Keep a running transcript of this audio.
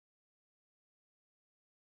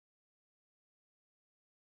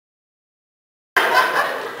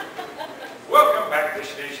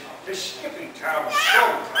The Skiffytown show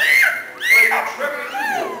where the trip into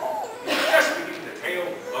you is just beginning the tale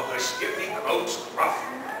of the Skiffy Goat's Ruff.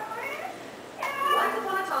 Once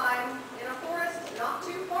upon a time, in a forest not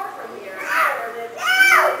too far from here, there lived two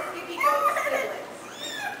Skiffy Goat siblings.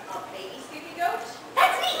 A baby Skiffy Goat.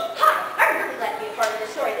 That's me! Hi! I'm really glad to be a part of the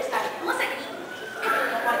story this time, unless I can eat. I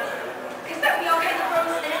don't know why. Because that would be all kinds of gross,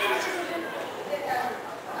 and it is just a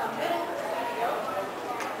middle Skiffy Goat.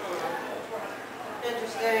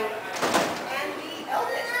 Interesting. And the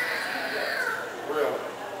eldest Skiffy Goat. Really?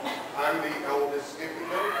 I'm the eldest Skiffy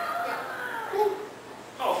Goat?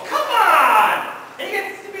 Oh, come on! He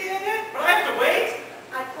gets to be in it, but I have to wait?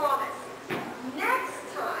 I promise.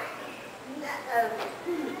 Next time.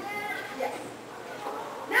 Yes.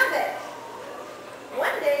 Now then,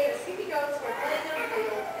 one day the Skiffy Goats were playing in a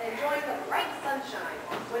field and enjoying the bright sunshine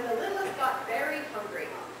when the littlest got very hungry.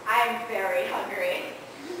 I'm very hungry.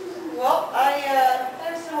 Well, I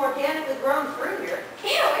have some organically grown fruit here. Ew,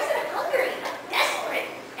 I said I'm hungry. I'm desperate.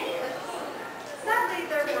 Anyway. Sadly,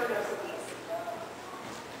 there were no cookies.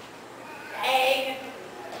 Egg.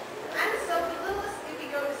 And so the littlest Skiffy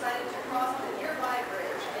Goat decided to cross the nearby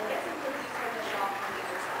bridge and get some cookies from the shop on the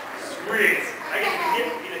other side. Sweet! I get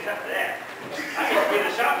to be the cut for that. I get to be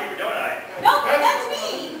the shopkeeper, don't I? No, that's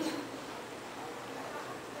me.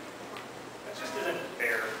 That just isn't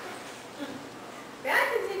fair. May I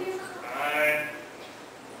continue? Fine.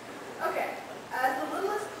 Okay. As the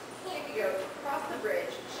littlest Skiffy Goat crossed the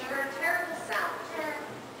bridge, she heard a terrible sound.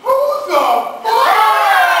 Who the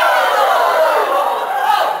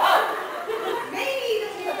Maybe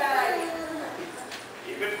this is a bad idea.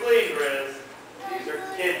 Keep it clean, Grizz. These are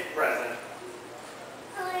kids present.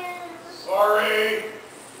 Sorry.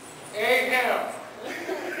 Ahab.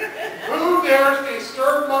 Who dares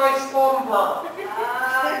disturb my slumber?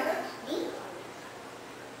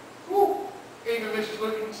 Ooh, ain't a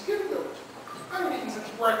vicious-looking Skiffy Goat. I haven't eaten since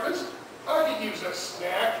breakfast. I could use a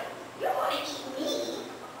snack. You want to eat me?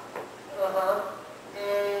 Uh-huh.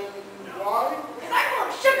 And why? Because I'm full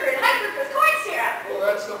of sugar and high fructose corn syrup. Well,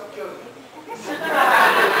 that's not good.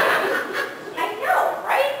 I know,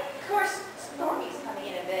 right? Of course, Stormy's coming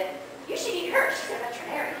in a bit. You should eat her. She's a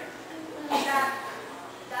veterinarian.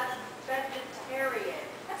 That's vegetarian.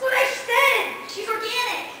 That's what I said. She's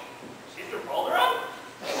organic. She's the roller up?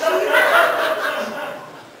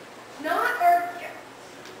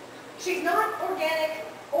 She's not organic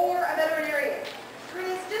or a veterinarian.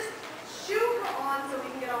 Chris, just shoo her on so we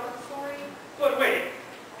can get on with the story. But wait,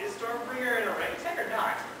 is Stormbringer in a orangutan or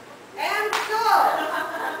not? And so,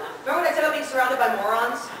 Remember when I said about being surrounded by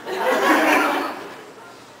morons?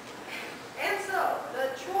 and so,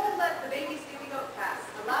 the troll let the baby Skiffy Goat pass,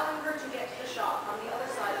 allowing her to get to the shop on the other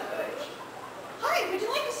side of the bridge. Hi, would you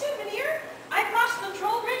like a souvenir? I crossed the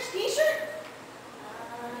Troll Bridge t-shirt.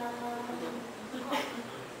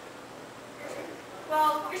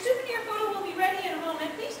 Well, your souvenir photo will be ready in a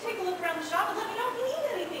moment. Please take a look around the shop and let me know if you need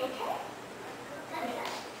anything, okay?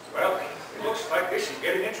 Well, it looks like this is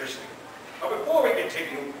getting interesting. But before we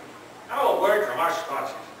continue, how a word from our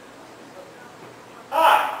sponsors.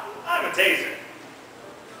 Hi, I'm a Taser.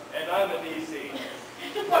 And I'm a DC.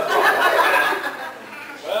 What's wrong with that?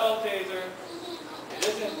 Well, Taser, it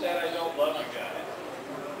isn't that I don't love you guys.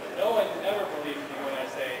 No one ever believes me when I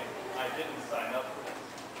say I didn't sign up for this.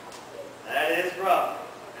 That is rough.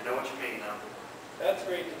 I know what you mean, though. That's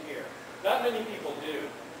great to hear. Not many people do.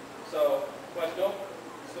 So what don't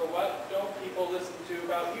people listen to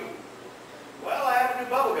about you? Well, I have a new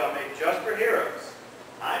bubblegum made just for heroes.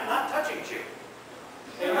 I'm not touching chew.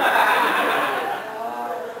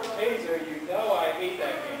 Taser, you know I hate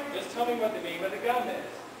that game. Just tell me what the name of the gum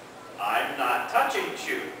is. I'm not touching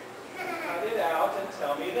chew. Cut it out and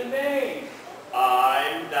tell me the name.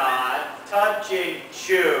 I'm not touching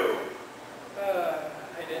chew.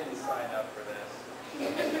 I didn't sign up for this.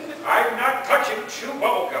 I'm not touching chew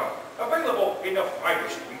bubblegum. Available in the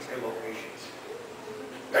finest retail locations.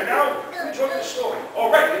 And now, enjoy the story.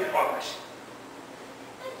 Already in progress.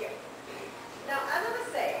 Thank you. Now, as I was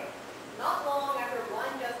saying, not long after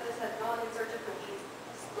Blind Justice had gone in search of cookies,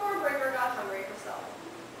 Stormbringer got hungry herself.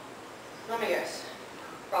 Let me guess.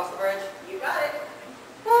 Cross the bridge? You got it.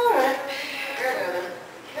 Alright. Here I go then.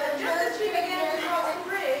 But just as she began to cross the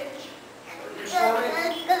bridge, You sorry?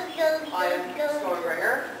 I am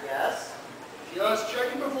Stormbringer. Yes. Just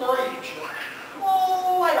checking before I eat you.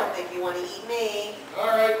 Oh, I don't think you want to eat me. All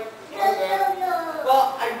right.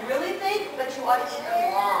 Well, I really think that you ought to eat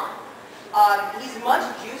Ron. He's much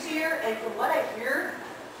juicier, and from what I hear,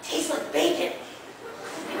 tastes like bacon.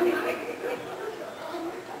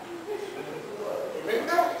 Maybe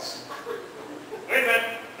that's. Wait a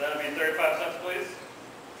minute. That'll be 35 cents, please.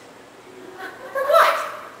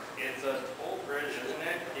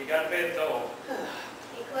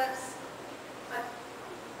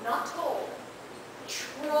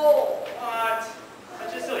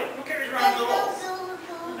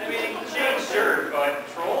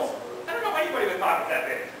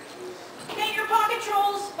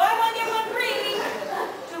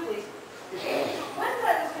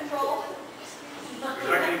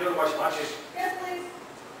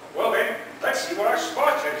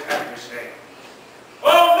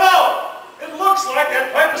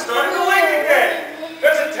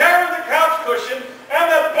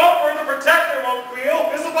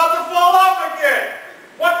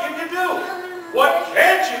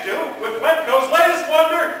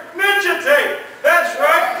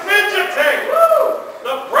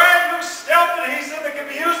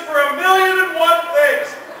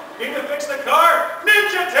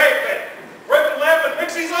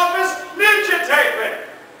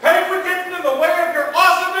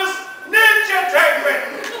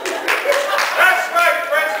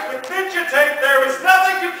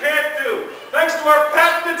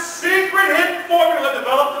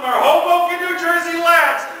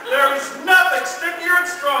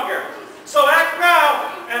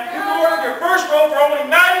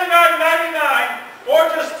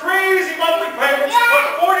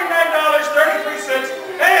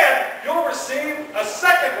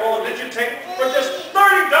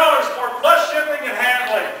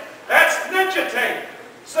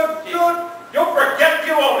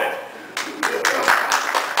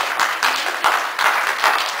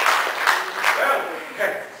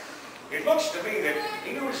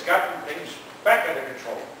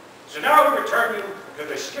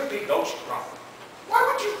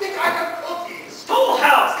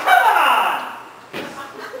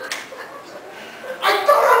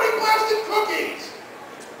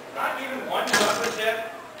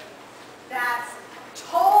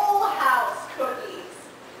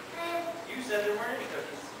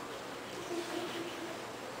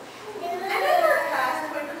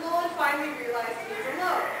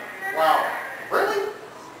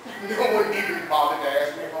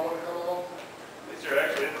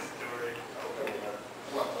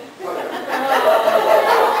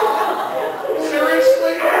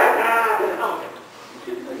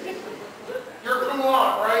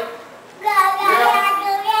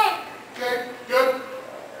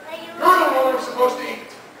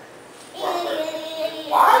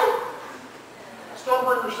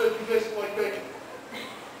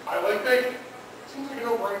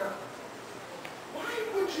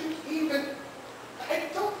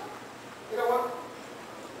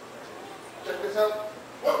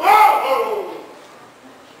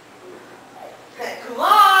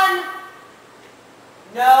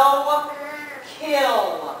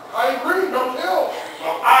 kill. I agree, no kill.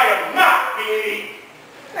 Well, I am not being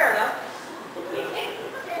Fair enough.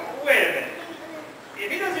 Wait a minute.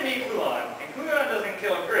 If he doesn't eat Kulan, and Kulan doesn't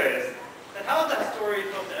kill Grizz, then how is that story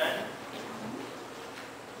supposed to end?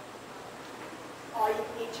 All you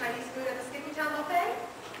can eat Chinese food at the Skiffytown buffet?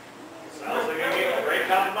 Sounds like a great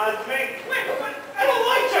compromise to me. Wait, but I don't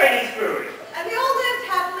like Chinese food. And they all lived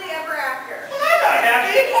happily ever after. I'm not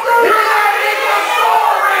happy.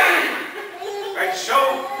 And so,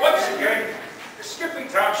 once again, the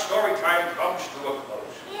Skiffytown story time comes to a close.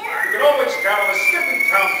 You can always count on the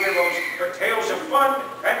Skiffytown heroes for tales of fun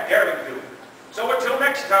and daring-do. So until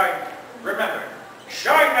next time, remember,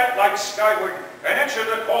 shine that light skyward and answer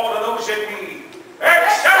the call to those in need.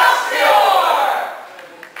 Excelsior!